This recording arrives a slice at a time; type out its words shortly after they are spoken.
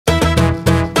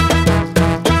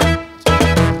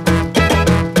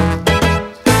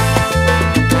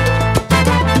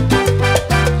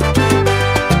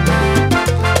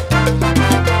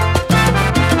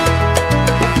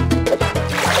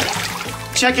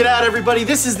Check it out, everybody.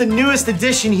 This is the newest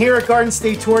addition here at Garden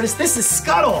State Tortoise. This is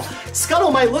Scuttle. Scuttle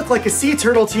might look like a sea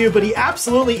turtle to you, but he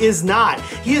absolutely is not.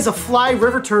 He is a fly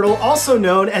river turtle, also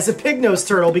known as a pig-nosed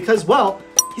turtle because, well,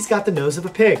 he's got the nose of a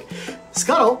pig.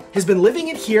 Scuttle has been living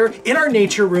in here in our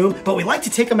nature room, but we like to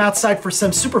take him outside for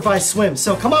some supervised swims.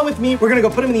 So come on with me. We're gonna go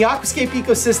put him in the aquascape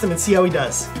ecosystem and see how he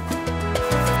does.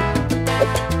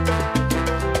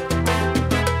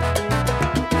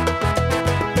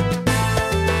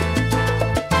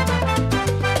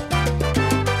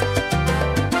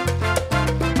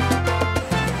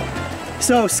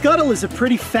 So Scuttle is a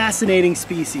pretty fascinating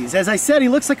species. As I said, he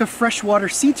looks like a freshwater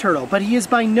sea turtle, but he is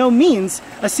by no means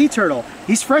a sea turtle.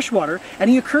 He's freshwater, and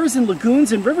he occurs in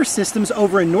lagoons and river systems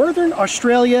over in northern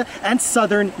Australia and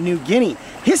southern New Guinea.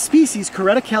 His species,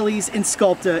 Herpetology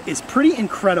insculpta, is pretty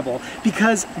incredible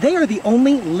because they are the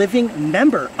only living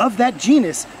member of that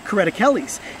genus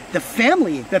Herpetology. The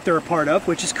family that they're a part of,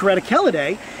 which is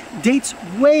Herpetologidae, dates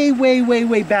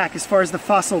way back as far as the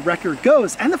fossil record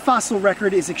goes, and the fossil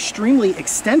record is extremely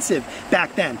extensive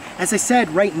back then. As I said,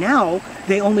 right now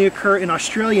they only occur in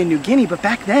Australia and New Guinea, but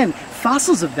back then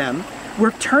fossils of them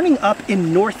were turning up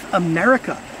in North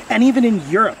America and even in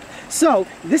Europe. So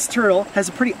this turtle has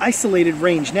a pretty isolated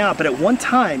range now, but at one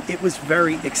time it was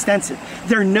very extensive.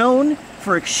 They're known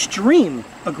for extreme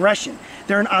aggression.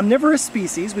 They're an omnivorous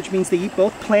species, which means they eat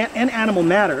both plant and animal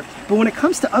matter, but when it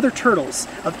comes to other turtles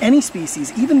of any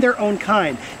species, even their own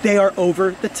kind, they are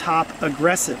over the top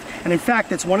aggressive. And in fact,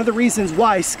 that's one of the reasons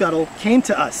why Scuttle came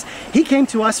to us. He came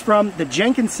to us from the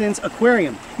Jenkinson's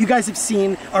Aquarium. You guys have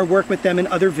seen our work with them in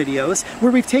other videos,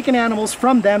 where we've taken animals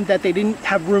from them that they didn't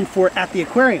have room for at the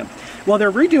aquarium. While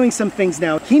they're redoing some things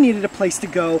now, he needed a place to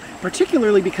go,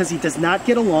 particularly because he does not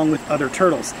get along with other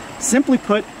turtles. Simply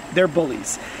put, they're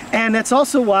bullies. And that's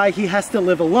also why he has to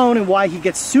live alone and why he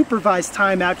gets supervised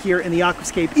time out here in the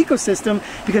aquascape ecosystem,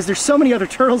 because there's so many other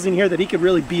turtles in here that he could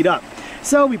really beat up.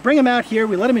 So we bring him out here,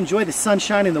 we let him enjoy the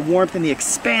sunshine and the warmth and the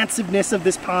expansiveness of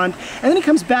this pond, and then he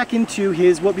comes back into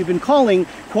his, what we've been calling,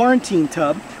 quarantine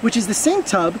tub, which is the same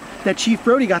tub that Chief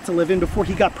Brody got to live in before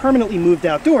he got permanently moved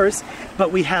outdoors,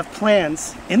 but we have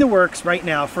plans in the works right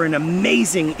now for an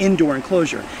amazing indoor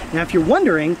enclosure. Now, if you're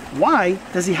wondering, why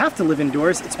does he have to live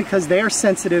indoors? It's because they are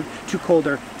sensitive to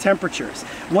colder temperatures.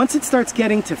 Once it starts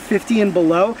getting to 50 and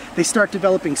below, they start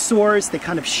developing sores, they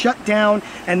kind of shut down,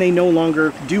 and they no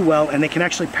longer do well, and they can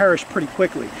actually perish pretty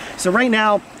quickly. So right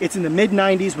now, it's in the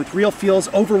mid-90s with real feels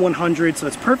over 100, so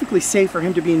it's perfectly safe for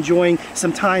him to be enjoying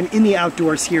some time in the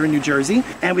outdoors here in New Jersey,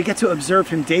 and we get to observe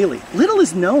him daily. Little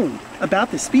is known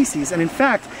about this species, and in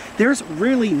fact, there's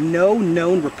really no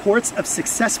known reports of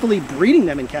successfully breeding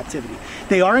them in captivity.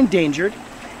 They are endangered,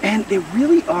 and they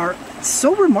really are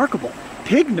so remarkable.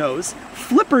 Pig nose,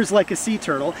 flippers like a sea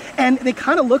turtle, and they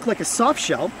kind of look like a soft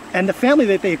shell, and the family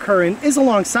that they occur in is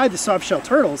alongside the soft shell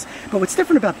turtles, but what's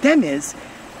different about them is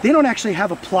they don't actually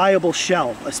have a pliable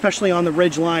shell, especially on the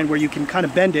ridge line where you can kind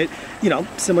of bend it, you know,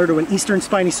 similar to an eastern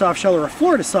spiny soft shell or a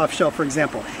Florida soft shell, for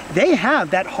example. They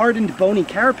have that hardened bony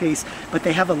carapace, but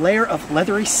they have a layer of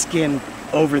leathery skin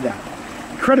over that.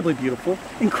 Incredibly beautiful,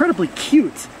 incredibly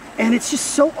cute, and it's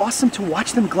just so awesome to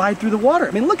watch them glide through the water.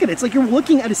 I mean, look at it. It's like you're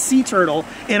looking at a sea turtle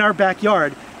in our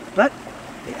backyard, but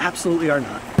they absolutely are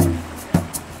not.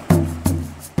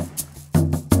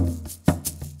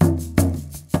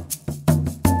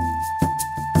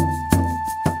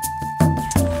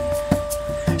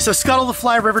 So Scuttle the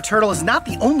fly river turtle is not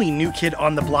the only new kid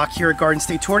on the block here at Garden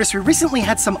State Tortoise. We recently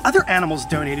had some other animals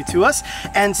donated to us.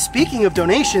 And speaking of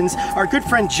donations, our good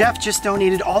friend Jeff just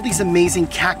donated all these amazing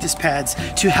cactus pads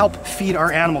to help feed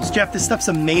our animals. Jeff, this stuff's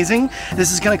amazing.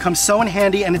 This is gonna come so in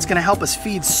handy, and it's gonna help us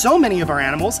feed so many of our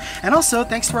animals. And also,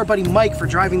 thanks to our buddy Mike for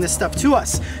driving this stuff to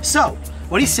us. So,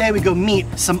 what do you say we go meet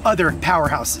some other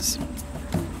powerhouses?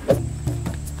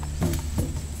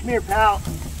 Come here, pal.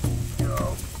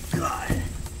 Oh, God.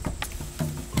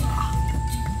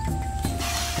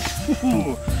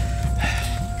 Ooh.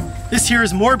 This here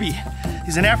is Morby.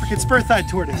 He's an African spur-thighed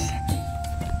tortoise.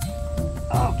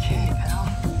 Okay, pal.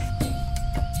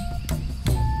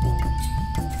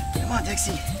 Come on,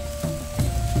 Dixie.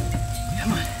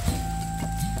 Come on.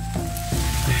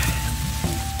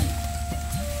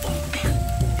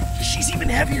 She's even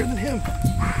heavier than him.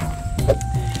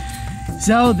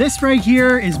 So this right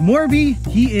here is Morby.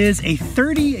 He is a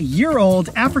 30-year-old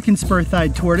African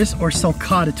spur-thighed tortoise, or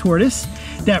sulcata tortoise,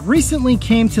 that recently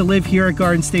came to live here at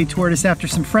Garden State Tortoise after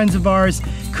some friends of ours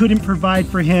couldn't provide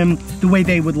for him the way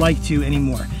they would like to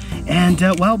anymore. And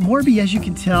well, Morby, as you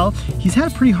can tell, he's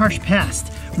had a pretty harsh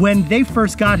past. When they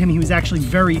first got him, he was actually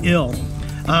very ill.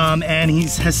 and he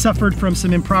has suffered from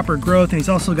some improper growth, and he's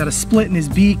also got a split in his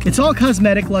beak. It's all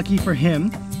cosmetic, lucky for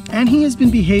him. And he has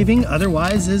been behaving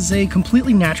otherwise as a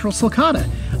completely natural sulcata.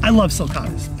 I love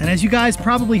sulcatas. And as you guys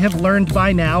probably have learned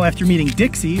by now after meeting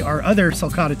Dixie, our other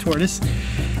sulcata tortoise,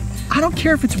 I don't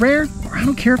care if it's rare or I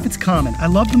don't care if it's common. I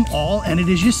love them all, and it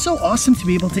is just so awesome to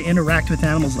be able to interact with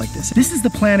animals like this. This is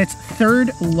the planet's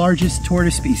 3rd largest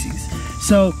tortoise species.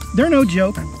 So they're no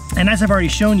joke. And as I've already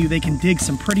shown you, they can dig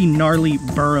some pretty gnarly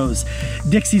burrows.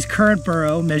 Dixie's current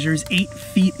burrow measures 8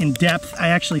 feet in depth. I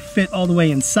actually fit all the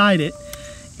way inside it.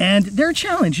 And they're a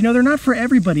challenge, you know, they're not for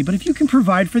everybody, but if you can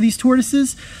provide for these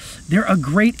tortoises, they're a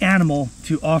great animal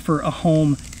to offer a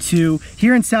home to.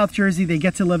 Here in South Jersey, they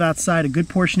get to live outside a good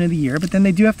portion of the year, but then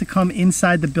they do have to come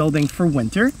inside the building for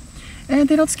winter, and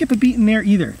they don't skip a beat in there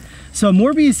either. So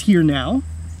Morby is here now.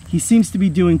 He seems to be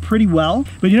doing pretty well,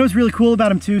 but you know what's really cool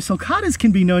about him too? Sulcatas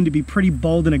can be known to be pretty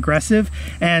bold and aggressive,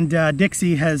 and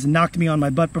Dixie has knocked me on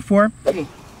my butt before.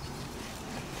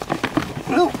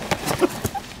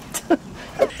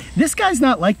 This guy's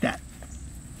not like that.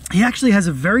 He actually has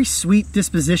a very sweet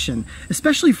disposition,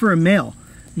 especially for a male.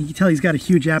 You can tell he's got a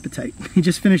huge appetite. He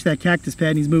just finished that cactus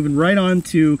pad and he's moving right on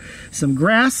to some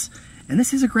grass. And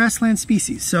this is a grassland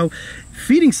species. So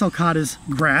feeding sulcatas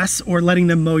grass or letting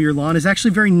them mow your lawn is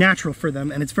actually very natural for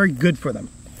them, and it's very good for them.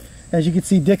 As you can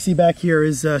see, Dixie back here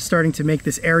is starting to make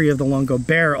this area of the lawn go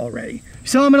bare already.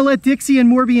 So I'm gonna let Dixie and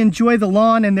Morby enjoy the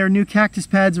lawn and their new cactus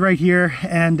pads right here.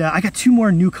 And I got 2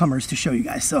 more newcomers to show you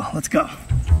guys, so let's go.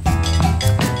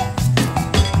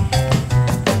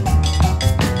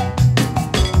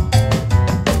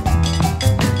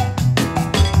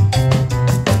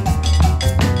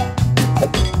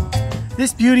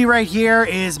 This beauty right here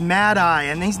is Mad Eye,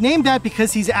 and he's named that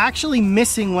because he's actually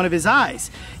missing one of his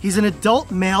eyes. He's an adult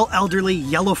male elderly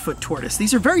yellowfoot tortoise.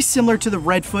 These are very similar to the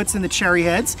redfoots and the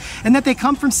cherryheads, and that they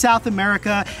come from South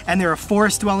America and they're a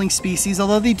forest-dwelling species,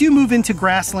 although they do move into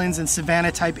grasslands and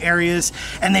savanna-type areas,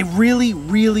 and they really,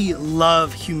 really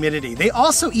love humidity. They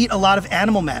also eat a lot of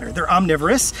animal matter. They're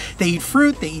omnivorous. They eat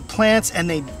fruit, they eat plants, and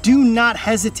they do not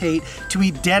hesitate to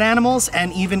eat dead animals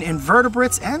and even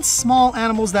invertebrates and small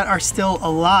animals that are still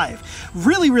alive.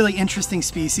 Really, really interesting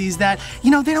species that,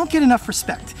 you know, they don't get enough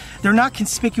respect. They're not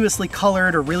conspicuously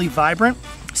colored or really vibrant.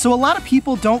 So a lot of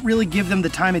people don't really give them the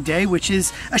time of day, which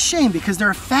is a shame because they're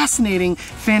a fascinating,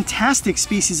 fantastic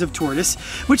species of tortoise,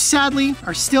 which sadly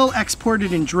are still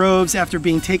exported in droves after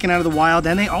being taken out of the wild,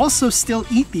 and they also still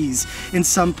eat these in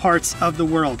some parts of the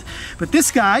world. But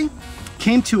this guy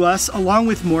came to us along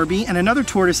with Morby and another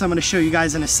tortoise I'm going to show you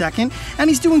guys in a second, and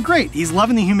he's doing great. He's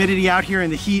loving the humidity out here in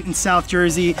the heat in South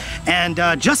Jersey, and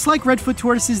just like redfoot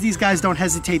tortoises, these guys don't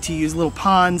hesitate to use little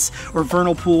ponds or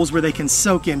vernal pools where they can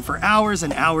soak in for hours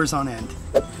and hours on end.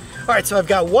 All right, so I've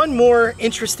got one more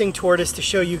interesting tortoise to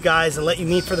show you guys and let you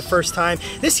meet for the first time.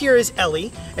 This here is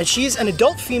Ellie, and she's an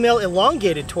adult female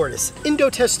elongated tortoise,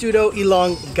 Indotestudo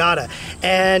elongata,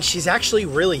 and she's actually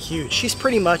really huge. She's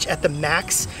pretty much at the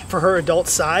max for her adult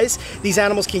size. These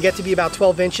animals can get to be about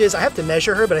 12 inches. I have to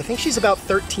measure her, but I think she's about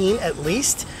 13 at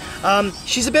least.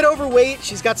 She's a bit overweight.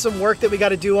 She's got some work that we got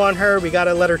to do on her. We got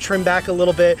to let her trim back a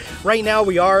little bit. Right now,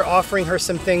 we are offering her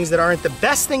some things that aren't the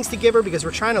best things to give her because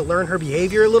we're trying to learn her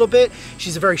behavior a little bit.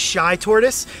 She's a very shy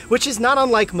tortoise, which is not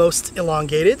unlike most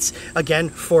elongateds. Again,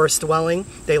 forest dwelling.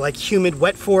 They like humid,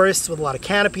 wet forests with a lot of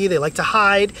canopy. They like to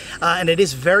hide, and it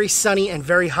is very sunny and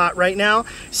very hot right now.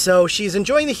 So she's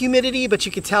enjoying the humidity, but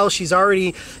you can tell she's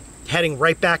already heading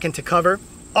right back into cover.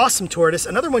 Awesome tortoise,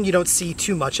 another one you don't see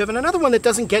too much of, and another one that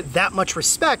doesn't get that much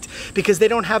respect because they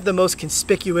don't have the most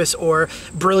conspicuous or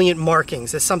brilliant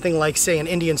markings as something like, say, an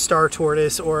Indian star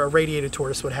tortoise or a radiated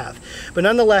tortoise would have. But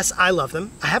nonetheless, I love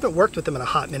them. I haven't worked with them in a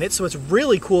hot minute, so it's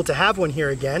really cool to have one here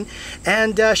again.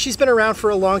 And she's been around for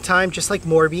a long time, just like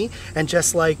Morby and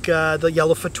just like the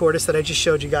yellowfoot tortoise that I just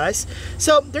showed you guys.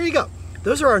 So there you go.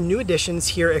 Those are our new additions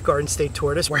here at Garden State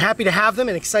Tortoise. We're happy to have them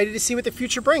and excited to see what the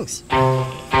future brings.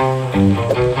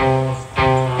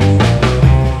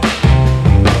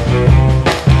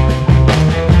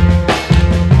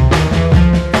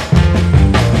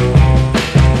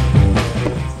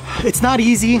 It's not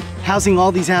easy housing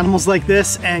all these animals like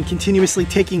this and continuously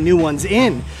taking new ones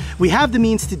in. We have the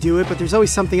means to do it, but there's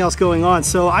always something else going on.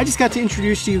 So I just got to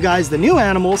introduce to you guys the new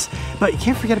animals, but you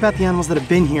can't forget about the animals that have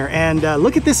been here. And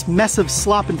look at this mess of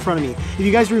slop in front of me. If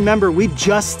you guys remember, we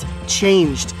just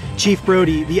changed Chief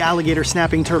Brody, the alligator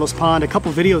snapping turtle's pond, a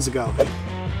couple videos ago.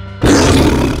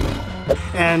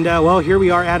 And well, here we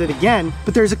are at it again,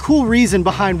 but there's a cool reason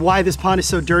behind why this pond is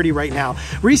so dirty right now.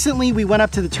 Recently, we went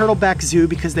up to the Turtleback Zoo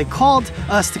because they called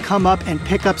us to come up and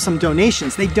pick up some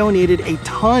donations. They donated a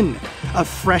ton of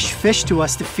fresh fish to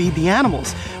us to feed the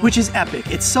animals, which is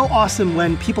epic. It's so awesome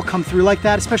when people come through like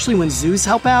that, especially when zoos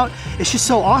help out. It's just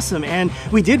so awesome. And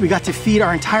we got to feed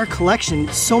our entire collection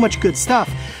so much good stuff.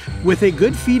 With a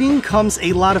good feeding comes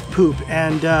a lot of poop,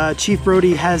 and Chief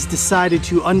Brody has decided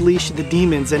to unleash the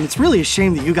demons, and it's really a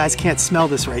shame that you guys can't smell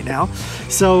this right now.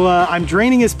 So I'm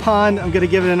draining his pond. I'm gonna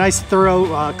give it a nice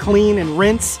thorough clean and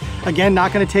rinse. Again,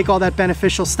 not gonna take all that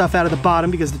beneficial stuff out of the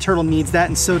bottom because the turtle needs that,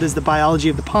 and so does the biology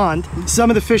of the pond. Some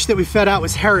of the fish that we fed out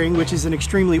was herring, which is an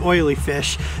extremely oily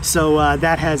fish, so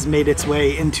that has made its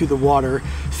way into the water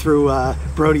through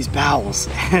Brody's bowels.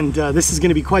 And this is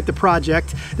gonna be quite the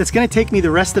project that's gonna take me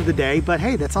the rest of the day, but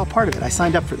hey, that's all part of it. I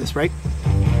signed up for this, right?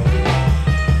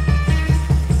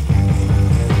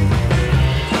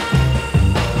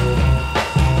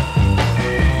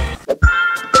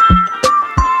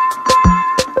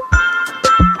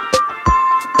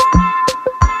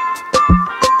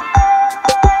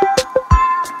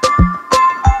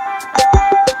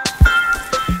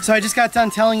 So I just got done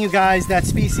telling you guys that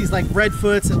species like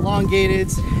redfoots,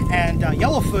 elongateds, and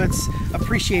yellowfoots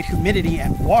appreciate humidity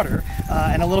and water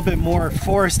and a little bit more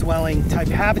forest-dwelling type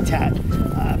habitat.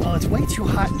 Well, it's way too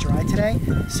hot and dry today,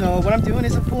 so what I'm doing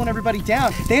is I'm pulling everybody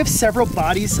down. They have several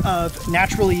bodies of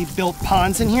naturally built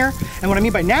ponds in here, and what I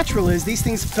mean by natural is these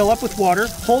things fill up with water,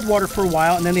 hold water for a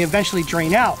while, and then they eventually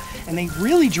drain out. And they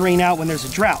really drain out when there's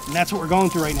a drought, and that's what we're going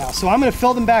through right now. So I'm gonna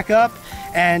fill them back up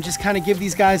and just kind of give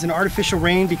these guys an artificial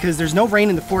rain because there's no rain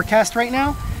in the forecast right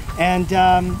now. And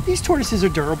these tortoises are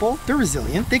durable, they're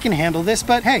resilient, they can handle this,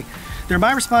 but hey, they're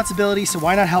my responsibility, so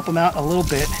why not help them out a little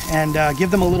bit and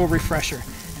give them a little refresher.